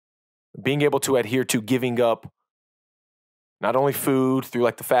being able to adhere to giving up not only food through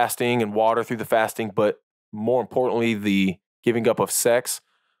like the fasting and water through the fasting, but more importantly, the giving up of sex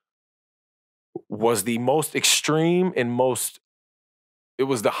was the most extreme and it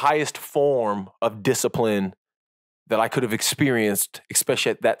was the highest form of discipline that I could have experienced,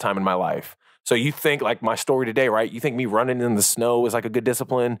 especially at that time in my life. So you think like my story today, right? You think me running in the snow is like a good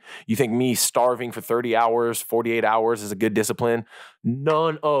discipline? You think me starving for 30 hours, 48 hours is a good discipline?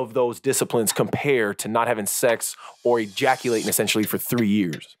 None of those disciplines compare to not having sex or ejaculating essentially for 3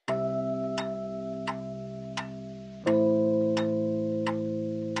 years.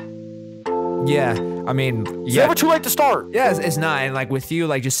 Yeah, I mean, It's never too late to start. Yeah, it's not. And like with you,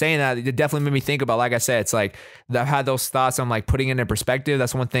 like just saying that, it definitely made me think about, like I said, it's like I've had those thoughts. I'm like putting it in perspective.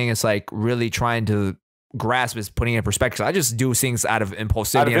 That's one thing. It's like really trying to grasp is putting it in perspective. I just do things out of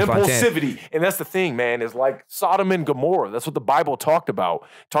impulsivity. And that's the thing, man, is like Sodom and Gomorrah. That's what the Bible talked about.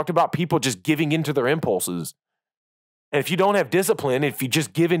 Talked about people just giving into their impulses. And if you don't have discipline, if you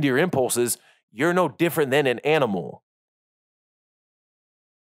just give into your impulses, you're no different than an animal.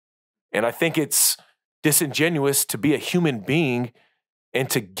 And I think it's disingenuous to be a human being and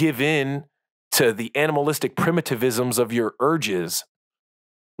to give in to the animalistic primitivisms of your urges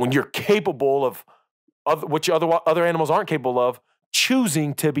when you're capable of what other animals aren't capable of,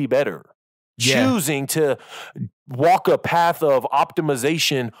 choosing to be better, choosing to walk a path of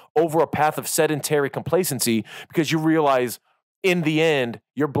optimization over a path of sedentary complacency, because you realize in the end,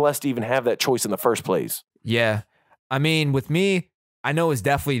 you're blessed to even have that choice in the first place. Yeah. I mean, with me, I know it's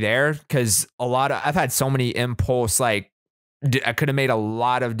definitely there because I've had so many impulse, like I could have made a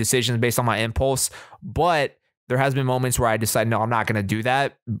lot of decisions based on my impulse, but there has been moments where I decide, no, I'm not going to do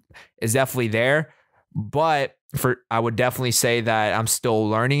that. It's definitely there. But I would definitely say that I'm still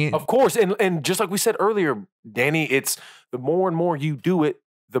learning. Of course. And just like we said earlier, Danny, it's the more and more you do it,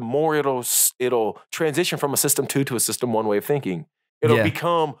 the more it'll transition from a system 2 to a system 1 way of thinking. It'll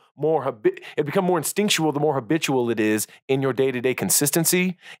become more instinctual the more habitual it is in your day-to-day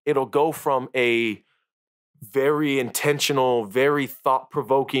consistency. It'll go from a very intentional, very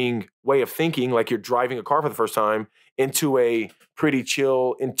thought-provoking way of thinking, like you're driving a car for the first time, into a pretty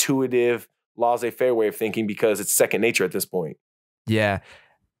chill, intuitive, laissez-faire way of thinking because it's second nature at this point. Yeah.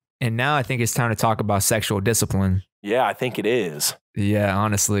 And now I think it's time to talk about sexual discipline. Yeah, I think it is. Yeah,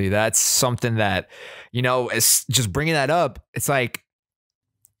 honestly, that's something that, it's just bringing that up. It's like,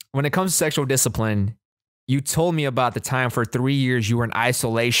 when it comes to sexual discipline, you told me about the time for 3 years you were in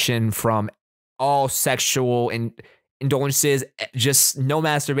isolation from all sexual indulgences, just no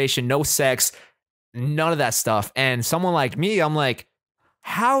masturbation, no sex, none of that stuff. And someone like me, I'm like,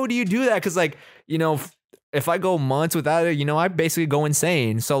 how do you do that? Because like, if I go months without it, I basically go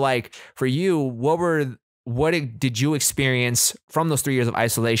insane. So like for you, what did you experience from those 3 years of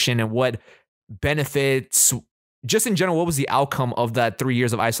isolation, and what benefits, just in general, what was the outcome of that 3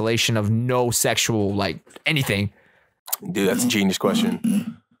 years of isolation of no sexual, like anything? Dude, that's a genius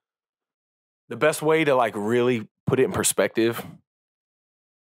question. The best way to like really put it in perspective,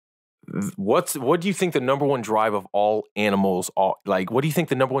 what do you think the number one drive of all animals are? Like, what do you think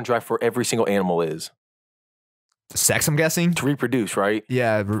the number one drive for every single animal is? Sex, I'm guessing? To reproduce, right?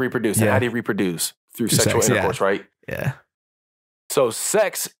 Yeah. To reproduce. Yeah. And how do you reproduce? Through sexual intercourse, right? Yeah. So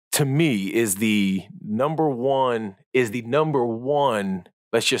sex to me is the number one,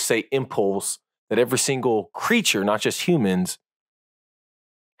 let's just say, impulse that every single creature, not just humans,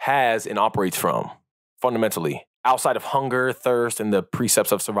 has and operates from fundamentally, outside of hunger, thirst, and the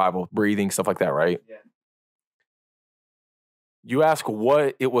precepts of survival, breathing, stuff like that, right? Yeah. You ask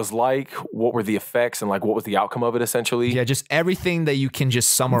what it was like, what were the effects, and like what was the outcome of it essentially? Yeah, just everything that you can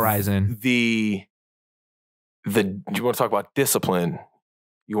just summarize in. You want to talk about discipline.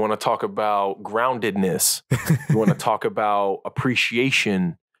 You want to talk about groundedness. You want to talk about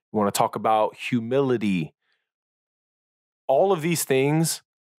appreciation. You want to talk about humility. All of these things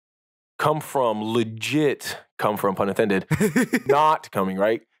come from, pun intended,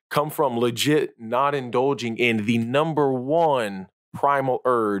 come from legit not indulging in the number one primal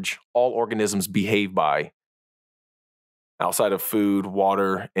urge all organisms behave by, outside of food,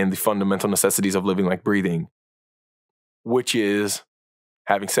 water, and the fundamental necessities of living, like breathing, which is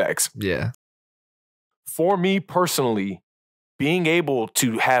having sex. Yeah. For me personally, being able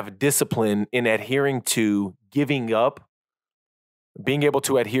to have discipline in adhering to giving up, being able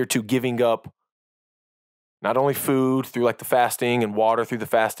to adhere to giving up not only food through like the fasting and water through the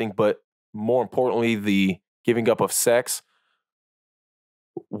fasting, but more importantly, the giving up of sex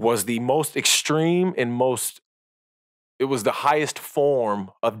was the most extreme and it was the highest form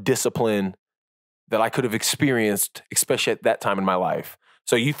of discipline that I could have experienced, especially at that time in my life.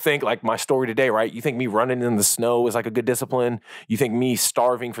 So you think like my story today, right? You think me running in the snow is like a good discipline? You think me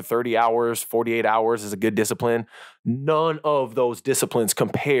starving for 30 hours, 48 hours is a good discipline? None of those disciplines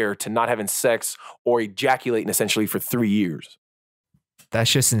compare to not having sex or ejaculating essentially for 3 years.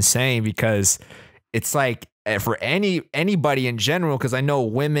 That's just insane, because it's like for anybody in general, because I know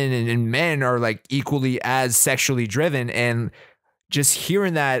women and men are like equally as sexually driven, and just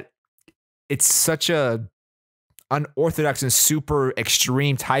hearing that, it's such a unorthodox and super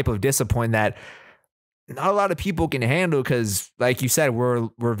extreme type of discipline that not a lot of people can handle, because like you said,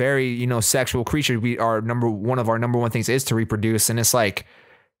 we're very, you know, sexual creatures. We are one of our number one things is to reproduce. And it's like,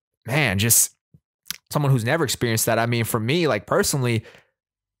 man, just someone who's never experienced that. I mean, for me, like personally,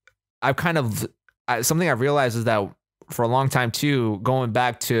 I've kind of something I've realized is that for a long time too, going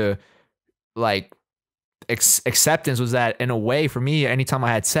back to like acceptance, was that in a way for me, anytime I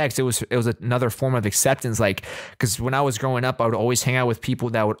had sex, it was another form of acceptance. Like, because when I was growing up, I would always hang out with people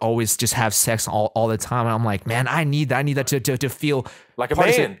that would always just have sex all the time, and I'm like, man, I need that to feel like a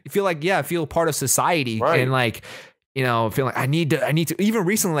man. Feel part of society, right. And like, you know, feel like I need to. Even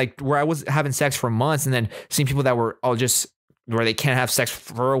recently, like where I was having sex for months, and then seeing people that were all just where they can't have sex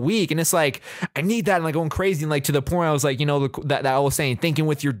for a week, and it's like I need that, and like going crazy, and like to the point I was like, you know, that I was saying, thinking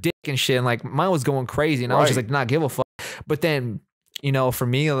with your dick and shit, and like mine was going crazy, and I was just like, not give a fuck. But then, you know, for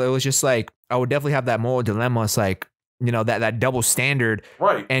me, it was just like I would definitely have that moral dilemma. It's like, you know, that double standard,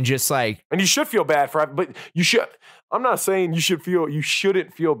 right? And just like, and you should feel bad for, but you should. I'm not saying you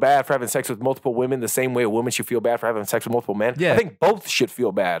shouldn't feel bad for having sex with multiple women the same way a woman should feel bad for having sex with multiple men. Yeah. I think both should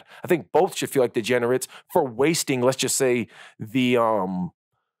feel bad. I think both should feel like degenerates for wasting, let's just say, for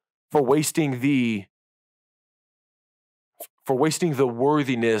wasting the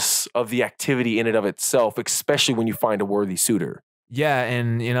worthiness of the activity in and of itself, especially when you find a worthy suitor. Yeah.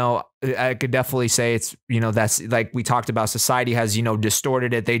 And, you know, I could definitely say it's, you know, that's like we talked about, society has, you know,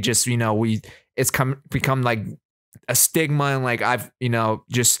 distorted it. They just, you know, it's become like a stigma, and like I've, you know,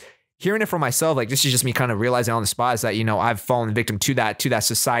 just hearing it for myself, like this is just me kind of realizing on the spot is that, you know, I've fallen victim to that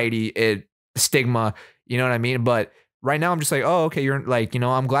society stigma, you know what I mean? But right now I'm just like, oh, okay, you're like, you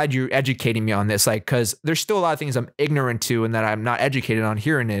know, I'm glad you're educating me on this, like, because there's still a lot of things I'm ignorant to and that I'm not educated on.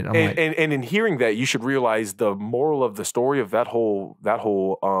 Hearing it, and in hearing that, you should realize the moral of the story of that whole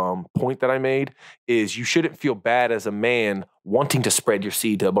point that I made is you shouldn't feel bad as a man wanting to spread your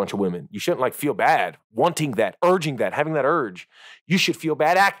seed to a bunch of women. You shouldn't like feel bad wanting that, urging that, having that urge. You should feel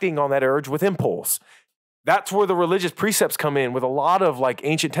bad acting on that urge with impulse. That's where the religious precepts come in with a lot of like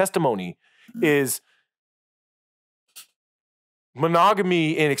ancient testimony is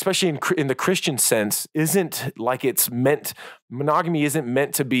monogamy, and especially in the Christian sense, isn't like it's meant. Monogamy isn't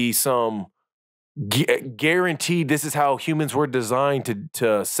meant to be some guaranteed. This is how humans were designed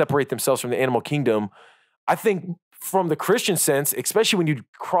to separate themselves from the animal kingdom. I think from the Christian sense, especially when you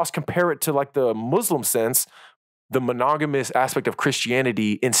compare it to like the Muslim sense, the monogamous aspect of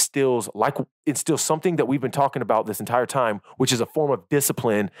Christianity instills something that we've been talking about this entire time, which is a form of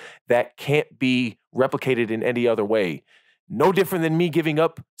discipline that can't be replicated in any other way. No different than me giving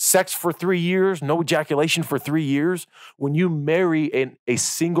up sex for 3 years, no ejaculation for 3 years. When you marry a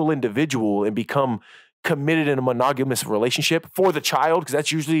single individual and become committed in a monogamous relationship for the child,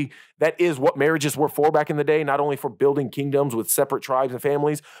 because that is what marriages were for back in the day, not only for building kingdoms with separate tribes and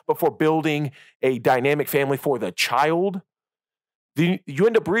families, but for building a dynamic family for the child, you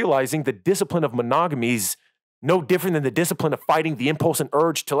end up realizing the discipline of monogamy is no different than the discipline of fighting the impulse and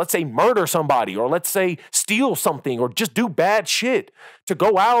urge to, let's say, murder somebody, or let's say steal something, or just do bad shit, to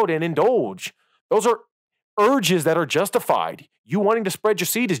go out and indulge. Those are urges that are justified. You wanting to spread your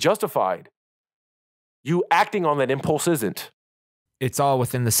seed is justified. You acting on that impulse isn't. It's all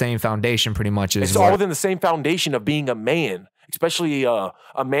within the same foundation, pretty much. It's all within the same foundation of being a man, especially a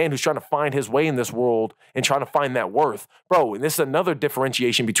man who's trying to find his way in this world and trying to find that worth. Bro, and this is another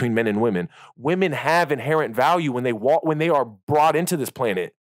differentiation between men and women. Women have inherent value when they are brought into this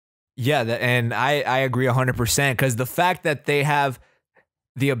planet. Yeah, and I agree 100%, because the fact that they have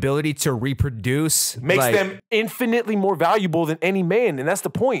the ability to reproduce makes them infinitely more valuable than any man. And that's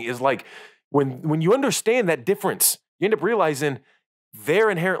the point, is like, when you understand that difference, you end up realizing they're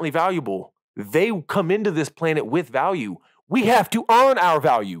inherently valuable. They come into this planet with value. We have to earn our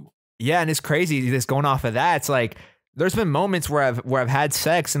value. Yeah, and it's crazy. Just going off of that, it's like there's been moments where I've had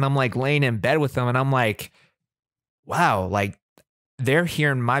sex and I'm like laying in bed with them and I'm like, wow, like they're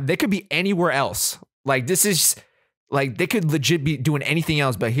here in they could be anywhere else. Like this is like they could legit be doing anything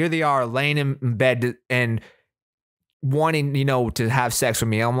else, but here they are laying in bed and wanting, you know, to have sex with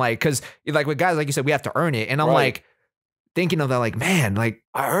me. I'm like, because like with guys, like you said, we have to earn it. And I'm like thinking of that, like, man, like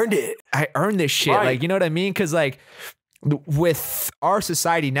I earned it. I earned this shit. Right. Like, you know what I mean? Because like with our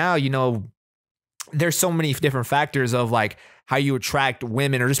society now, you know, there's so many different factors of like how you attract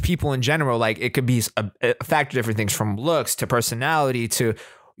women or just people in general. Like it could be a factor of different things from looks to personality to,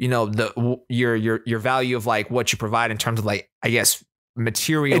 you know, your value of like what you provide in terms of like, I guess,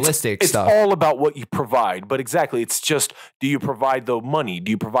 materialistic stuff. It's all about what you provide, but exactly, it's just, do you provide the money?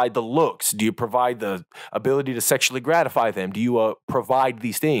 Do you provide the looks? Do you provide the ability to sexually gratify them? Do you provide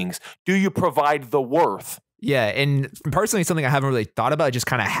these things? Do you provide the worth? Yeah, and personally, something I haven't really thought about, it just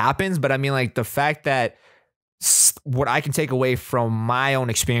kind of happens. But I mean, like the fact that what I can take away from my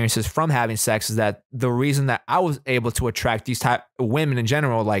own experiences from having sex is that the reason that I was able to attract these type of women in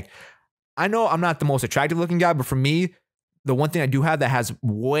general, like I know I'm not the most attractive looking guy, but for me, the one thing I do have that has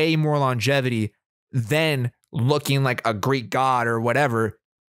way more longevity than looking like a Greek god or whatever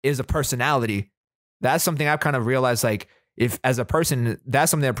is a personality. That's something I've kind of realized, like if as a person,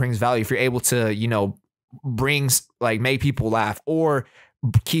 that's something that brings value. If you're able to, you know, brings like make people laugh or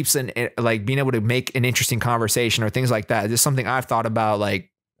keeps like being able to make an interesting conversation or things like that. This is something I've thought about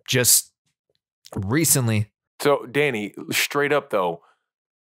like just recently. So Danny, straight up though,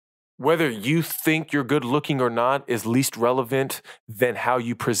 whether you think you're good looking or not is least relevant than how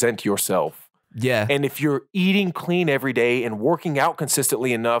you present yourself. Yeah. And if you're eating clean every day and working out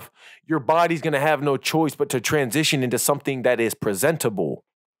consistently enough, your body's going to have no choice but to transition into something that is presentable.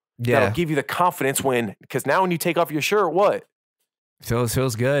 Yeah. That'll give you the confidence because now when you take off your shirt, what? Feels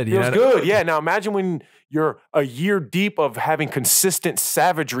good. Feels good. Yeah. Now imagine when you're a year deep of having consistent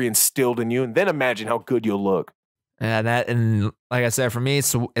savagery instilled in you, and then imagine how good you'll look. Yeah, and like I said, for me,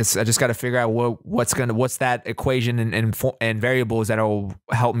 it's I just got to figure out what's that equation and variables that'll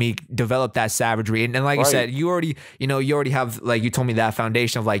help me develop that savagery. And like you said, you already have, like you told me, that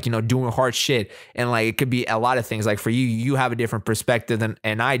foundation of like, you know, doing hard shit, and like it could be a lot of things. Like for you have a different perspective than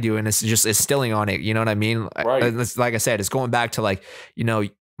I do, and it's just instilling on it. You know what I mean? Right. It's, like I said, it's going back to like, you know,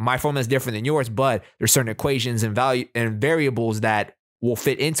 my formula is different than yours, but there's certain equations and value and variables that will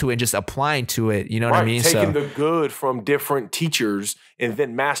fit into it and just applying to it. You know what I mean? Taking the good from different teachers and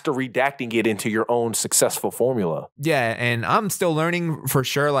then master redacting it into your own successful formula. Yeah. And I'm still learning for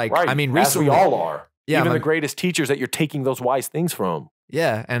sure. Like, I mean, recently, as we all are. Yeah, even the greatest teachers that you're taking those wise things from.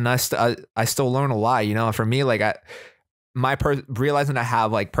 Yeah. And I still learn a lot, you know. For me, like realizing I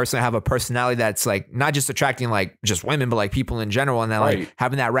have like personally, I have a personality that's like not just attracting like just women, but like people in general. And then like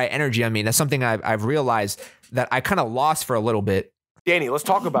having that right energy. I mean, that's something I've realized that I kind of lost for a little bit. Danny, let's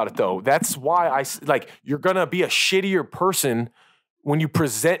talk about it though. That's why you're going to be a shittier person when you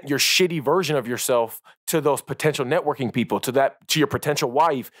present your shitty version of yourself to those potential networking people, to your potential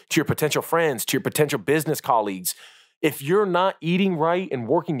wife, to your potential friends, to your potential business colleagues. If you're not eating right and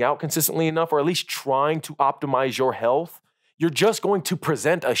working out consistently enough, or at least trying to optimize your health, you're just going to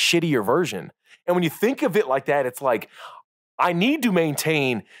present a shittier version. And when you think of it like that, it's like, I need to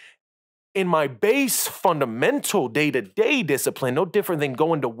maintain in my base fundamental day-to-day discipline, no different than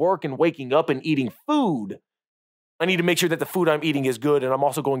going to work and waking up and eating food. I need to make sure that the food I'm eating is good, and I'm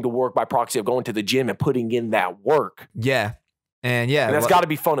also going to work by proxy of going to the gym and putting in that work. Yeah. And that's got to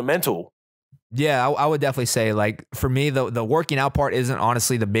be fundamental. Yeah, I would definitely say, like, for me, the working out part isn't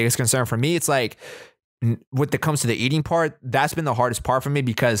honestly the biggest concern. For me, it's like, when it comes to the eating part, that's been the hardest part for me,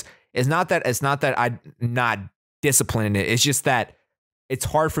 because it's not that I'm not disciplined in it. It's just that it's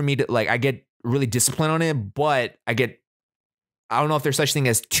hard for me to, like, I get really disciplined on it, but I don't know if there's such thing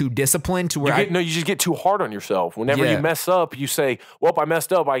as too disciplined to where you just get too hard on yourself. Whenever you mess up, you say, well, I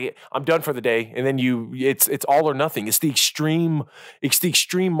messed up. I'm done for the day. And then it's all or nothing. It's the extreme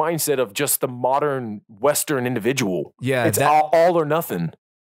mindset of just the modern Western individual. Yeah. It's all or nothing.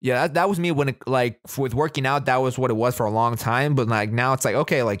 Yeah, that was me when with working out, that was what it was for a long time. But like now it's like,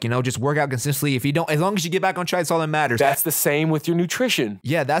 okay, like, you know, just work out consistently. If you don't, as long as you get back on track, it's all that matters. That's the same with your nutrition.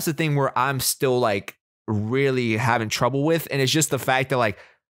 Yeah, that's the thing where I'm still like really having trouble with. And it's just the fact that like,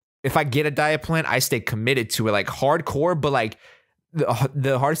 if I get a diet plan, I stay committed to it like hardcore. But like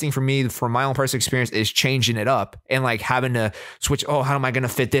the hardest thing for me, from my own personal experience, is changing it up and like having to switch. Oh, how am I going to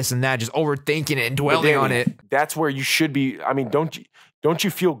fit this and that? Just overthinking it and dwelling on it. That's where you should be. I mean, don't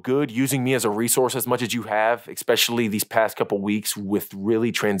you feel good using me as a resource as much as you have, especially these past couple weeks with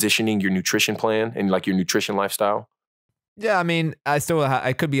really transitioning your nutrition plan and like your nutrition lifestyle? Yeah, I mean, I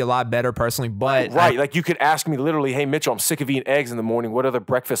could be a lot better personally, but like you could ask me literally, hey, Mitchell, I'm sick of eating eggs in the morning. What other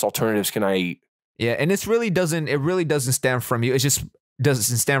breakfast alternatives can I eat? Yeah, and it really doesn't stem from you. It just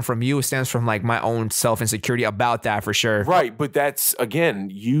doesn't stem from you. It stems from like my own self-insecurity about that for sure. Right, but that's,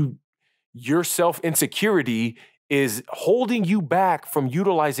 again, your self-insecurity is holding you back from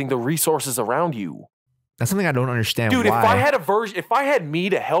utilizing the resources around you. That's something I don't understand. Dude, why. if I had me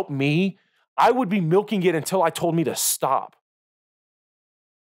to help me, I would be milking it until I told me to stop.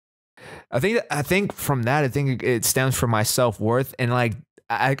 I think from that, I think it stems from my self-worth. And like,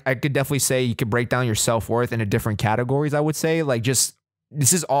 I could definitely say you could break down your self-worth into different categories. I would say like, just,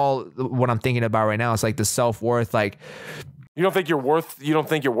 this is all what I'm thinking about right now. It's like the self-worth, like, you don't think you're worth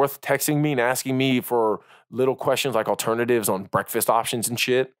texting me and asking me for little questions like alternatives on breakfast options and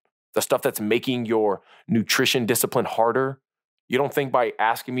shit? The stuff that's making your nutrition discipline harder? You don't think by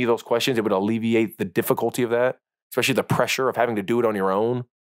asking me those questions, it would alleviate the difficulty of that? Especially the pressure of having to do it on your own?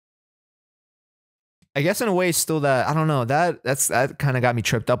 I guess in a way still that, I don't know, that kind of got me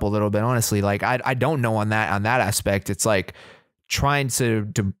tripped up a little bit, honestly. Like I don't know on that aspect. It's like trying to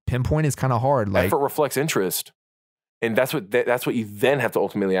pinpoint is kind of hard. Like effort reflects interest. And that's what you then have to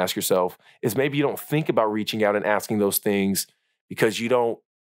ultimately ask yourself, is maybe you don't think about reaching out and asking those things because you don't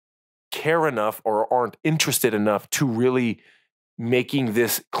care enough or aren't interested enough to really making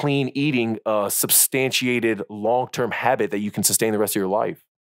this clean eating a substantiated long-term habit that you can sustain the rest of your life.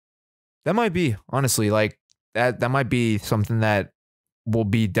 That might be, honestly, like that might be something that will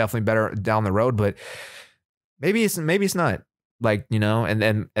be definitely better down the road, but maybe it's not, like, you know,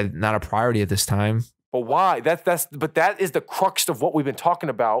 and not a priority at this time. But why? But that is the crux of what we've been talking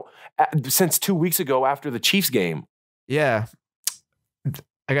about since 2 weeks ago after the Chiefs game. Yeah.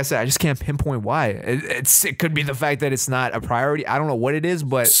 Like I said, I just can't pinpoint why. It could be the fact that it's not a priority. I don't know what it is,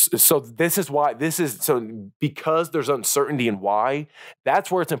 but so this is why. Because there's uncertainty in why.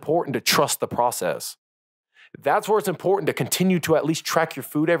 That's where it's important to trust the process. That's where it's important to continue to at least track your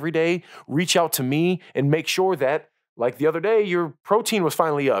food every day. Reach out to me and make sure that, like the other day, your protein was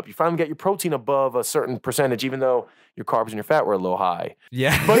finally up. You finally got your protein above a certain percentage, even though your carbs and your fat were a little high.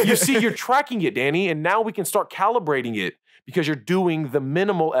 Yeah. But you see, you're tracking it, Danny, and now we can start calibrating it because you're doing the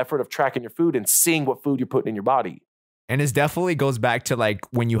minimal effort of tracking your food and seeing what food you're putting in your body. And it definitely goes back to like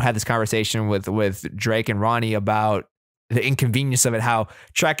when you had this conversation with Drake and Ronnie about the inconvenience of it, how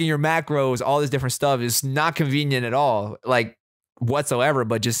tracking your macros, all this different stuff is not convenient at all, like whatsoever,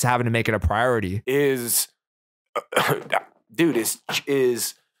 but just having to make it a priority is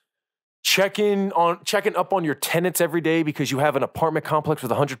checking up on your tenants every day because you have an apartment complex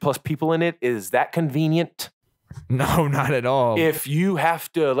with 100+ people in it. Is that convenient? No, not at all. If you have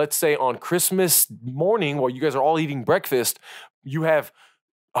to, let's say on Christmas morning while you guys are all eating breakfast, you have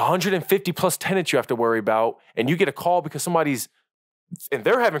 150+ tenants you have to worry about, and you get a call because and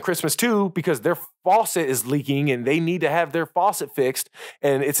they're having Christmas too because their faucet is leaking and they need to have their faucet fixed,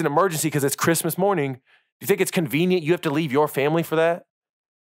 and it's an emergency because it's Christmas morning. Do you think it's convenient you have to leave your family for that?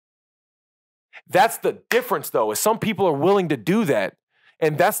 That's the difference, though, is some people are willing to do that.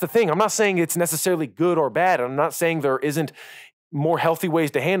 And that's the thing. I'm not saying it's necessarily good or bad. I'm not saying there isn't more healthy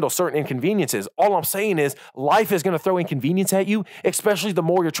ways to handle certain inconveniences. All I'm saying is life is going to throw inconvenience at you, especially the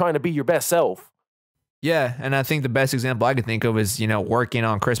more you're trying to be your best self. Yeah, and I think the best example I could think of is, you know, working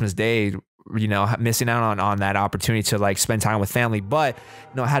on Christmas Day, you know, missing out on that opportunity to like spend time with family, but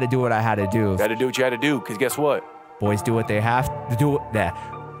you know, I had to do what I had to do. Got to do what you had to do, because guess what? Boys do what they have to do.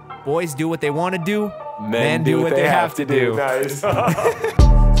 Boys do what they want to do. Men do what they have to do. Nice.